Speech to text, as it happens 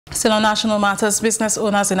Still on national matters, business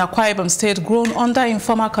owners in Akwa Ibom State groan under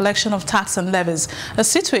informal collection of tax and levies, a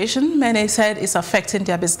situation many said is affecting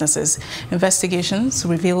their businesses. Investigations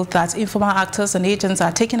revealed that informal actors and agents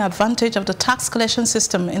are taking advantage of the tax collection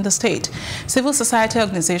system in the state. Civil society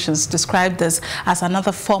organizations describe this as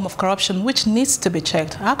another form of corruption which needs to be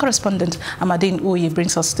checked. Our correspondent Amadin Uyi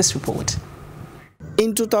brings us this report.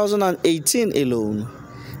 In 2018 alone,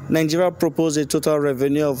 Nigeria proposed a total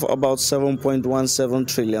revenue of about 7.17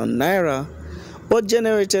 trillion naira, but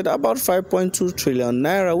generated about 5.2 trillion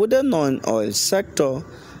naira with the non-oil sector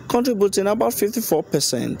contributing about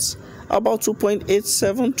 54%, about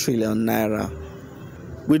 2.87 trillion naira.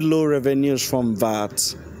 With low revenues from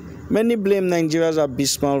VAT, many blame Nigeria's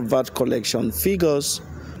abysmal VAT collection figures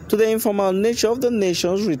to the informal nature of the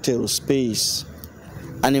nation's retail space.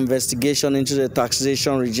 An investigation into the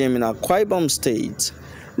taxation regime in Akwa Ibom State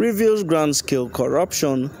reveals grand-scale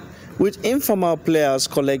corruption, with informal players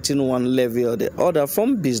collecting one levy or the other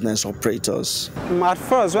from business operators. At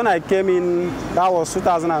first, when I came in, that was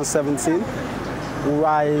 2017,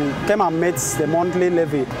 I came and met the monthly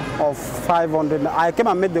levy of 500. I came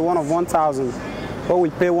and met the one of 1,000, but we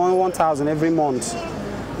pay 1,000 every month.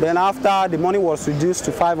 Then after, the money was reduced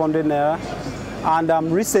to 500 naira,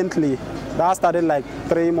 and recently, that started like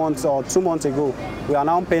 3 months or 2 months ago. We are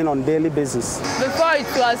now paying on daily basis. Before it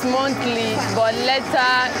was monthly, but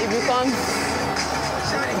later it becomes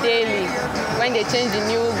daily when they change the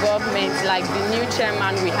new government, like the new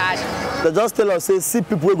chairman we had. They just tell us, say, see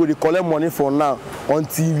people who go to collect money for now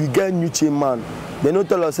until we get new chairman. They don't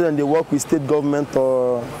tell us that they work with state government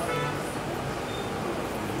or...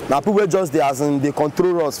 Now people just they, as in, they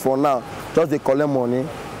control us for now, just they collect money.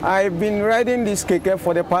 I've been riding this keke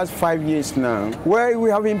for the past 5 years now, where we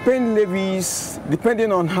have been paying levies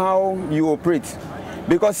depending on how you operate.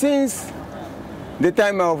 Because since the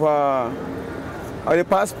time of the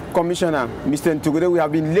past commissioner, Mr. Ntugode, we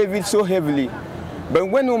have been levied so heavily. But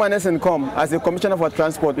when no man come as a commissioner for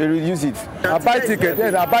transport, they reduce it. I buy ticket,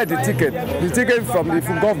 yes, I buy the ticket from the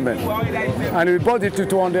government, and we bought it to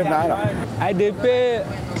 200 naira. I dey pay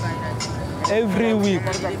every week,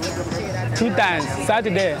 2 times,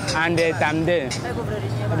 Saturday and Sunday.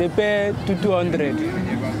 They pay 200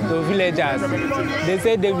 to villagers. They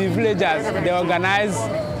say they be villagers, they organize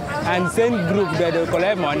and send group that they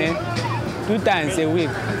collect money 2 times a week.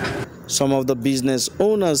 Some of the business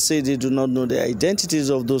owners say they do not know the identities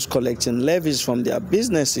of those collecting levies from their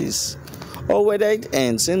businesses, or whether it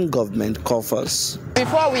ends in government coffers.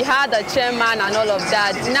 Before we had a chairman and all of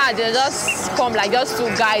that, now they just come like just 2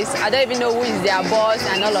 guys. I don't even know who is their boss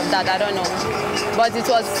and all of that, I don't know. But it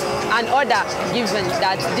was an order given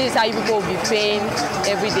that this is how people will be paying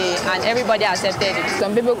every day, and everybody accepted it.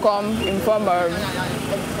 Some people come inform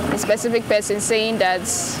a specific person saying that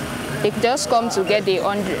they just come to get the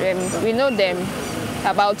 100. We know them,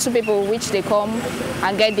 about 2 people which they come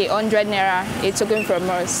and get the 100 naira a token from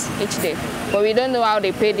us each day. But we don't know how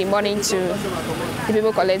they pay the money to the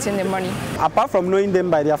people collecting the money. Apart from knowing them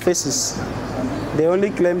by their faces, they only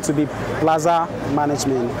claim to be plaza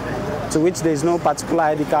management, to which there is no particular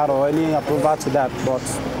ID card or any approval to that, but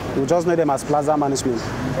we just know them as plaza management.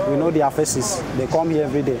 We know their faces. They come here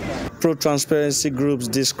every day. Pro-transparency groups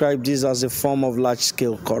describe this as a form of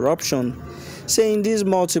large-scale corruption, saying these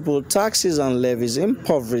multiple taxes and levies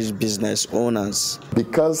impoverish business owners.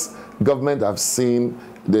 Because government have seen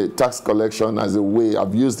the tax collection as a way,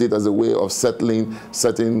 have used it as a way of settling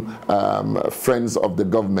certain friends of the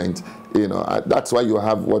government, you know, that's why you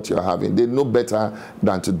have what you're having. They know better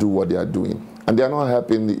than to do what they are doing. And they are not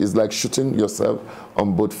helping. It's like shooting yourself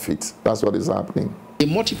on both feet. That's what is happening. The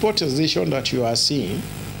multiple taxation that you are seeing,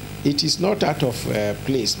 it is not out of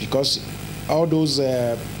place, because all those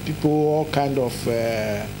people, all kind of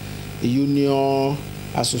union,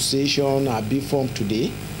 association are being formed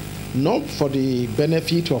today, not for the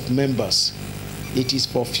benefit of members. It is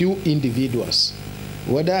for few individuals,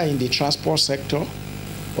 whether in the transport sector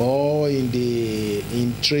or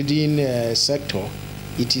in trading sector.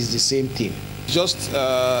 It is the same thing. Just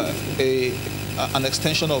an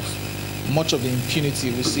extension of much of the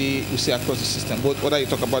impunity we see across the system, both whether you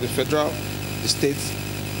talk about the federal, the state,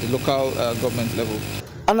 the local government level.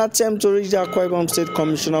 An attempt to reach the Akwa Ibom State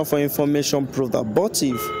Commissioner for Information proved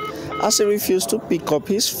abortive, as he refused to pick up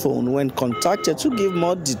his phone when contacted to give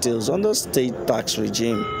more details on the state tax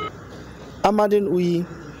regime. Amadin Uyi,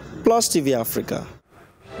 Plus TV Africa.